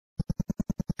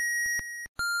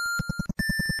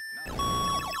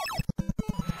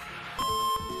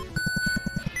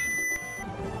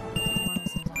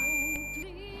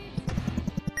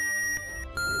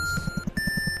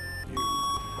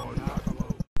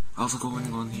how's it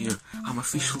going on here? I'm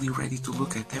officially ready to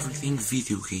look at everything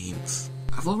video games.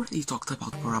 I've already talked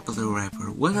about Parappa the Rapper,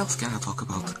 what else can I talk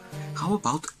about? How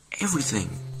about everything?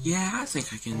 Yeah, I think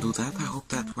I can do that. I hope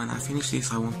that when I finish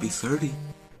this I won't be 30.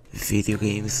 Video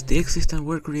games, they exist and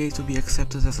were created to be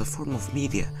accepted as a form of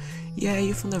media. Yeah,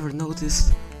 you've never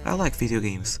noticed, I like video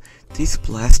games. These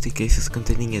plastic cases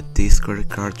containing a disc or a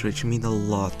cartridge mean a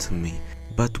lot to me.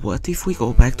 But what if we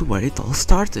go back to where it all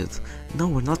started? No,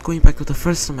 we're not going back to the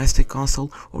first domestic console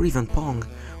or even Pong.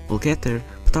 We'll get there,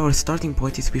 but our starting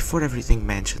point is before everything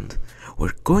mentioned.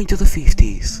 We're going to the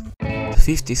 50s.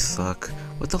 The 50s suck.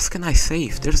 What else can I say?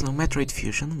 If there's no Metroid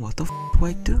fusion, what the f do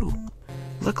I do?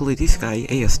 Luckily this guy,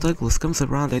 A.S. Douglas, comes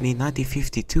around and in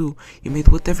 1952 he made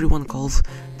what everyone calls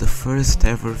the first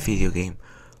ever video game.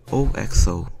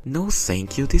 OXO. No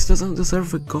thank you, this doesn't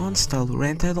deserve a Gon style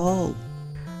rant at all.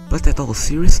 But at all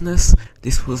seriousness,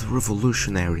 this was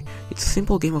revolutionary. It's a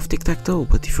simple game of tic-tac-toe,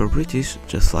 but if you're British,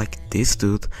 just like this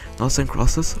dude, noughts and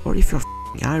crosses, or if you're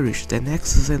f***ing Irish, then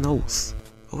X's and O's.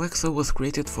 OXO was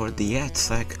created for the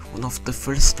ATSAC, one of the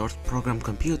first start program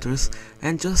computers,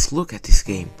 and just look at this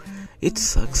game. It's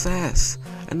success.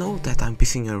 I know that I'm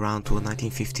pissing around to a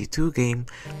 1952 game,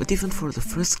 but even for the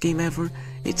first game ever,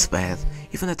 it's bad.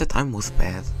 Even at the time was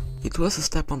bad. It was a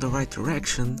step on the right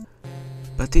direction,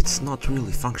 but it's not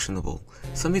really functionable.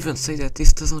 Some even say that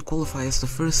this doesn't qualify as the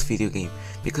first video game,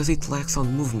 because it lacks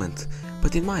on movement,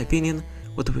 but in my opinion,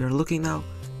 what we are looking now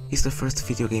is the first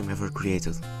video game ever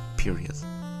created, period.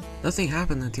 Nothing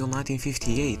happened until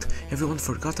 1958, everyone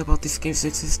forgot about this game's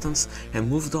existence and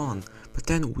moved on, but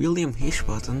then William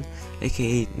Hishbutton,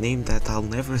 aka name that I'll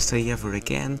never say ever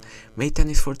again, made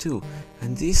Tennis for Two,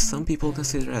 and this some people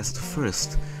consider as the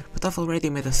first, but I've already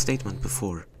made a statement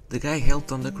before. The guy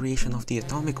helped on the creation of the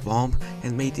atomic bomb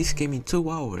and made this game in 2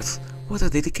 hours. What a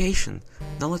dedication!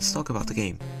 Now let's talk about the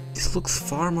game. This looks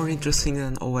far more interesting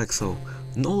than OXO.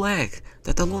 No lag!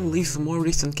 That alone leaves more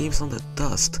recent games on the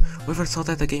dust. Whoever thought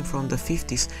that a game from the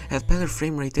 50s had better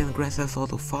frame rate than Grand Theft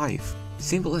Auto 5?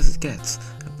 Simple as it gets.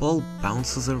 A ball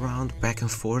bounces around back and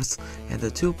forth and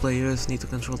the 2 players need to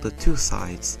control the 2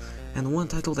 sides. And one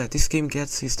title that this game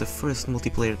gets is the first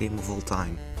multiplayer game of all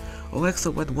time.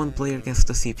 OXO had 1 player against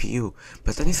the CPU,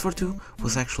 but Tennis for Two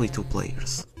was actually 2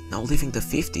 players. Now leaving the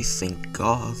 50s, thank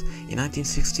god, in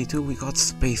 1962 we got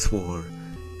Space War.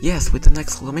 Yes, with an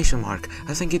exclamation mark,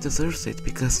 I think it deserves it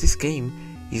because this game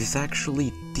is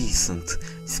actually decent.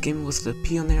 This game was the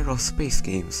pioneer of space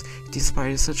games. It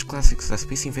inspired such classics as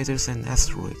Space Invaders and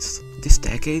Asteroids. This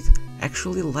decade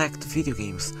actually lacked video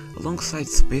games. Alongside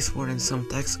Space War and some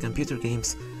text computer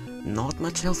games, not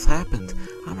much else happened.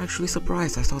 I'm actually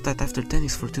surprised. I thought that after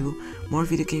Tennis for Two, more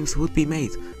video games would be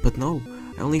made, but no,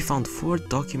 I only found 4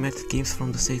 documented games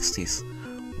from the 60s.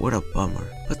 What a bummer.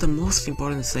 But the most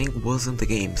important thing wasn't the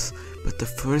games, but the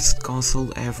first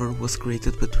console ever was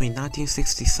created between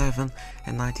 1967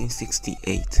 and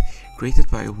 1968,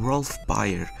 created by Rolf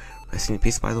Bayer. Rest in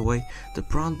peace, by the way. The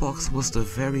brown box was the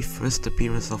very first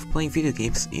appearance of playing video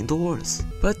games indoors.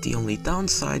 But the only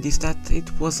downside is that it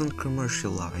wasn't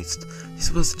commercialized.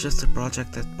 This was just a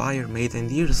project that Bayer made and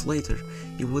years later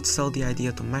he would sell the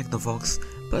idea to Magnavox,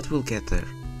 but we'll get there.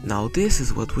 Now this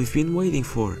is what we've been waiting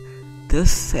for. The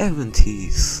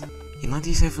 70s. In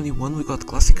 1971 we got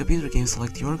classic computer games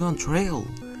like the Oregon Trail.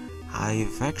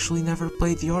 I've actually never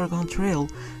played the Oregon Trail.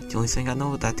 The only thing I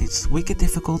know that it's wicked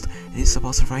difficult and it's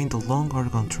about surviving the long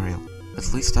Oregon Trail.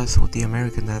 At least that's what the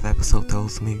American Dad episode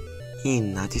tells me.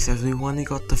 In 1971 we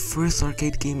got the first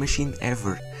arcade game machine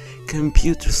ever,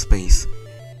 Computer Space.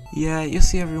 Yeah, you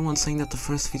see everyone saying that the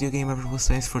first video game ever was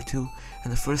Tennis for Two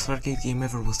and the first arcade game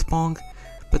ever was Pong,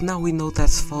 but now we know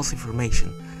that's false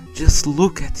information. Just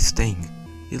look at this thing.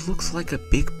 It looks like a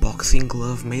big boxing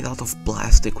glove made out of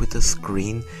plastic with a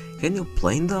screen. Can you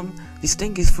play them? This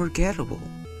thing is forgettable.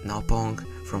 Now Pong,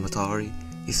 from Atari,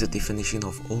 is the definition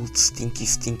of old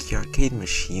stinky arcade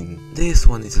machine. This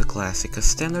one is a classic, a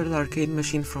standard arcade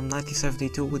machine from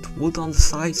 1972 with wood on the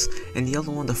sides and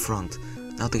yellow on the front.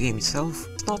 Now the game itself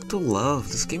is not to love.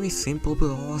 This game is simple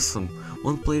but awesome.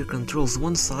 One player controls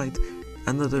one side,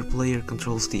 another player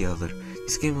controls the other.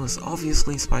 This game was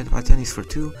obviously inspired by Tennis for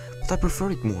Two, but I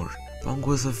prefer it more. Pong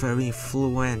was a very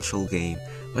influential game,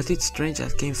 but it's strange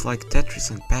that games like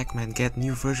Tetris and Pac-Man get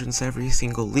new versions every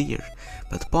single year,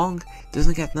 but Pong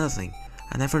doesn't get nothing.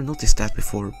 I never noticed that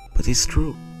before, but it's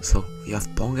true. So, we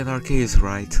have Pong and arcades,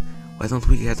 right? Why don't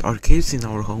we get arcades in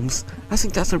our homes? I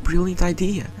think that's a brilliant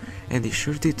idea, and they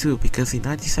sure did too, because in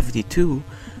 1972,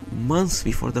 months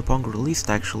before the Pong released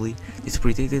actually, this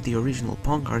predated the original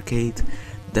Pong arcade,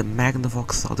 the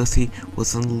Magnavox Odyssey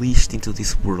was unleashed into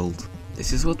this world.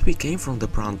 This is what we came from the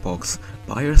brown box.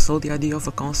 Buyers saw the idea of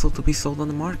a console to be sold on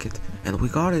the market, and we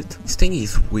got it. This thing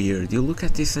is weird. You look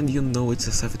at this and you know it's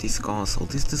a 70s console.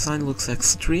 This design looks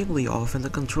extremely off and the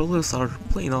controllers are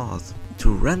plain odd.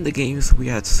 To run the games we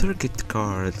had circuit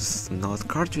cards, not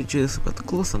cartridges, but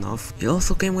close enough. It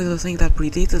also came with a thing that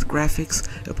predated graphics,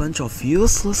 a bunch of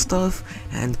useless stuff,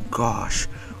 and gosh,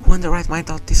 who in the right mind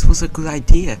thought this was a good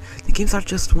idea? The games are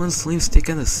just one slim stick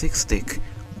and a 6-stick.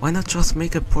 Why not just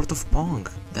make a port of Pong?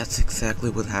 That's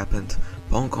exactly what happened.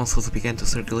 Pong consoles began to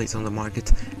circulate on the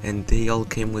market and they all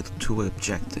came with two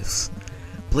objectives.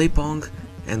 Play Pong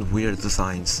and weird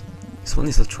designs. This one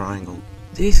is a triangle.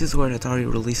 This is where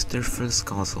Atari released their first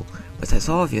console, but that's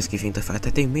obvious given the fact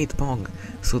that they made Pong,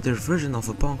 so their version of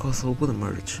a Pong console would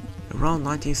emerge. Around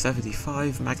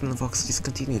 1975, Magnavox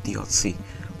discontinued the Odyssey.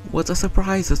 What a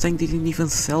surprise, the thing didn't even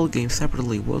sell games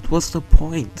separately, what was the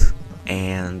point?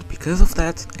 And because of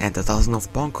that, and a dozen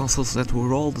of Pong consoles that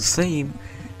were all the same,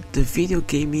 the video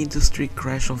game industry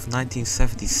crash of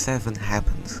 1977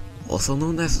 happened. Also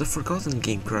known as the Forgotten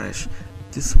Game Crash.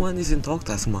 This one isn't talked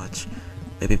as much,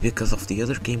 maybe because of the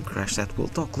other game crash that we'll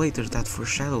talk later that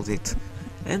foreshadowed it.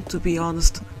 And to be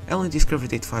honest, I only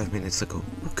discovered it 5 minutes ago.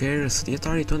 Who cares, the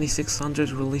Atari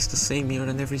 2600 released the same year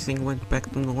and everything went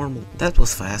back to normal. That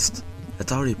was fast.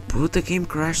 Atari put the game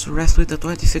crash to rest with the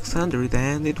 2600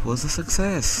 and it was a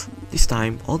success. This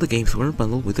time, all the games were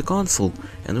bundled with the console,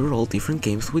 and were all different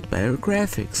games with better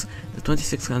graphics. The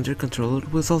 2600 controller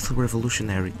was also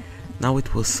revolutionary. Now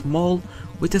it was small,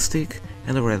 with a stick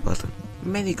and a red button.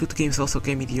 Many good games also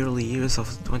came in the early years of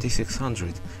the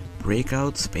 2600.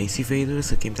 Breakout, Space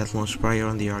Invaders, a game that launched prior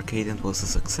on the arcade and was a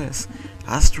success,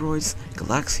 Asteroids,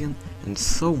 Galaxian, and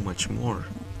so much more.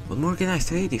 What more can I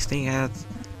say, this thing had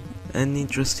an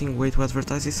interesting way to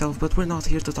advertise itself, but we're not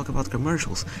here to talk about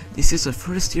commercials. This is the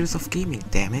first years of gaming,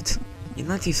 damn it. In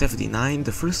 1979,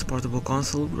 the first portable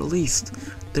console released,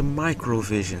 the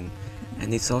Microvision,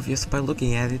 and it's obvious by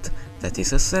looking at it that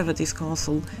it's a 70s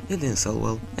console, it didn't sell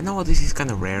well, and nowadays it's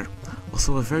kinda rare.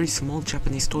 Also, a very small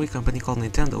Japanese toy company called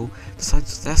Nintendo decided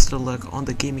to test their luck on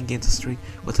the gaming industry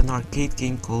with an arcade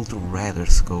game called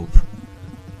Radarscope.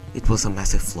 It was a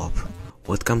massive flop.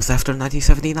 What comes after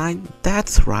 1979?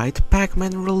 That's right,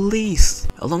 Pac-Man released!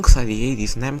 Alongside the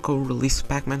 80s, Namco released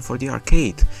Pac-Man for the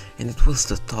arcade, and it was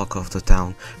the talk of the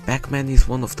town. Pac-Man is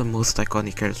one of the most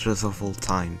iconic characters of all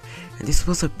time, and this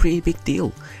was a pretty big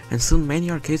deal, and soon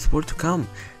many arcades were to come.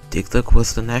 Dig Dug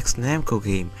was the next Namco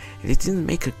game, and it didn't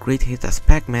make a great hit as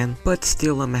Pac-Man, but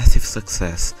still a massive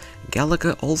success.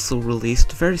 Galaga also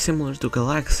released, very similar to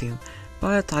Galaxian,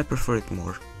 but I prefer it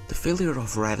more. The failure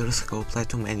of Radarscope led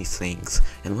to many things,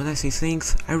 and when I say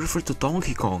things, I refer to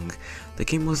Donkey Kong. The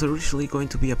game was originally going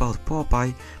to be about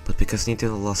Popeye, but because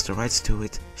Nintendo lost the rights to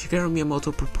it, Shigeru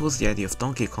Miyamoto proposed the idea of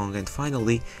Donkey Kong, and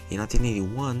finally, in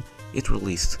 1981, it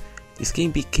released. This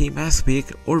game became as big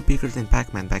or bigger than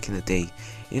Pac-Man back in the day.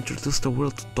 It introduced the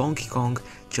world to Donkey Kong,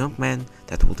 Jumpman,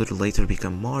 that would later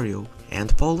become Mario,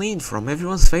 and Pauline from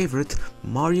everyone's favorite,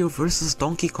 Mario vs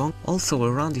Donkey Kong. Also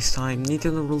around this time,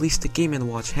 Nintendo released the Game &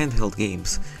 Watch handheld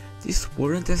games. These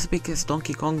weren't as big as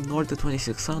Donkey Kong nor the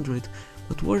 2600,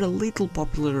 but were a little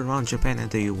popular around Japan and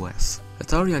the US.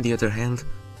 Atari on the other hand,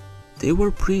 they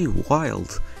were pretty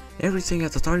wild. Everything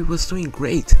at Atari was doing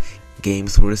great.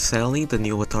 Games were selling, the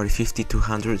new Atari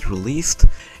 5200 released,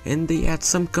 and they had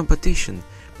some competition,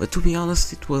 but to be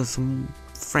honest it was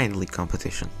friendly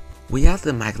competition. We had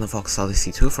the Magnavox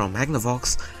Odyssey 2 from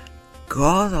Magnavox.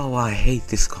 God, how I hate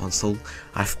this console.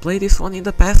 I've played this one in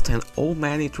the past and oh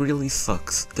man, it really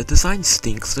sucks. The design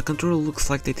stinks, the controller looks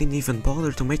like they didn't even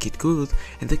bother to make it good,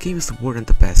 and the games weren't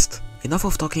the best. Enough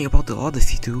of talking about the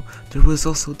Odyssey 2, there was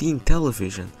also the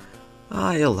Intellivision.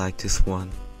 I like this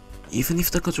one. Even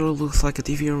if the controller looks like a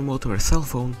TV remote or a cell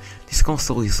phone, this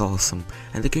console is awesome,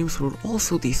 and the games were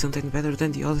also decent and better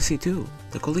than the Odyssey 2.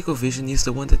 The ColecoVision is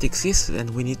the one that existed and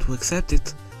we need to accept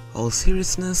it. All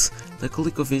seriousness, the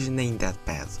ColecoVision ain't that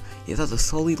bad. It had a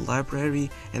solid library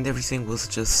and everything was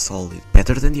just solid.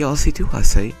 Better than the Odyssey 2, I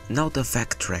say. Now the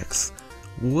Vectrex.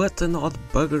 What an odd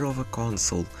bugger of a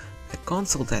console. A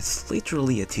console that's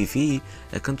literally a TV,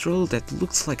 a controller that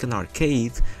looks like an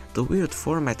arcade, the weird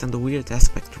format and the weird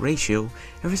aspect ratio,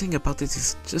 everything about it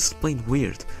is just plain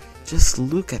weird. Just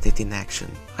look at it in action.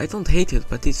 I don't hate it,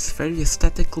 but it's very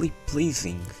aesthetically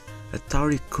pleasing.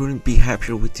 Atari couldn't be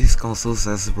happier with these consoles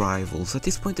as rivals. At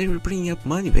this point they were bringing up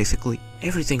money basically.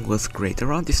 Everything was great.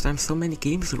 Around this time so many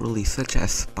games were released such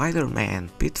as Spider-Man,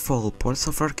 Pitfall, ports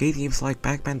of arcade games like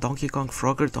Pac-Man, Donkey Kong,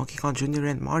 Frogger, Donkey Kong Jr.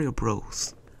 and Mario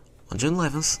Bros. On June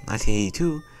 11th,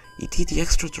 1982, E.T. the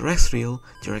Extraterrestrial,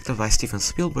 directed by Steven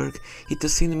Spielberg, hit the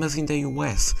cinemas in the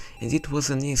US, and it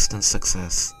was an instant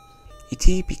success.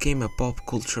 E.T. became a pop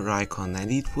culture icon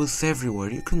and it was everywhere,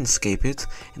 you couldn't escape it,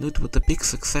 and with a big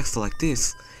success like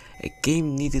this, a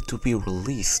game needed to be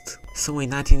released. So in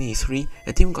 1983,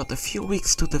 a team got a few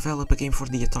weeks to develop a game for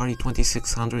the Atari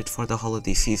 2600 for the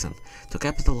holiday season, to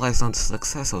capitalize on the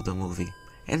success of the movie.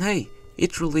 And hey,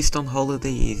 it released on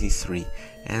Holiday 83,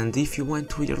 and if you went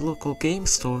to your local game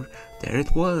store, there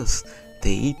it was,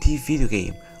 the E.T. video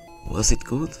game. Was it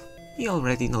good? You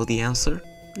already know the answer.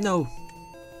 No.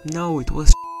 No, it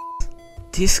was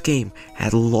This game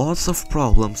had lots of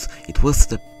problems, it was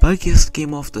the buggiest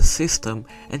game of the system,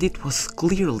 and it was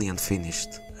clearly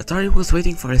unfinished. Atari was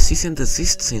waiting for a cease and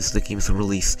desist since the game's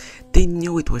release. They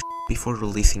knew it was before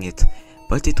releasing it,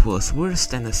 but it was worse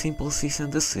than a simple cease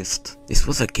and desist. This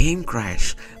was a game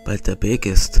crash, but the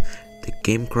biggest, the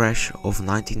game crash of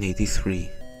 1983.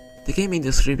 The game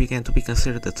industry began to be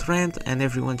considered a trend and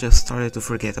everyone just started to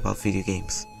forget about video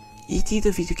games. E.T.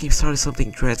 the video game started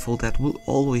something dreadful that will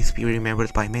always be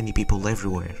remembered by many people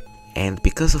everywhere. And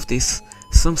because of this,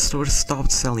 some stores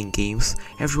stopped selling games,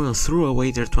 everyone threw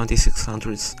away their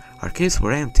 2600s, arcades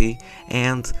were empty,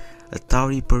 and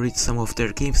Atari buried some of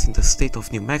their games in the state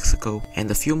of New Mexico, and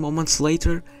a few moments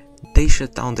later, they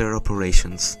shut down their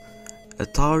operations.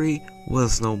 Atari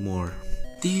was no more.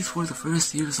 These were the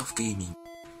first years of gaming.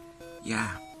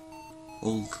 Yeah,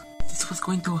 old. This was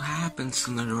going to happen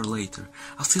sooner or later.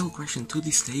 I still question to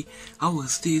this day, how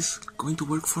was this going to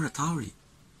work for Atari?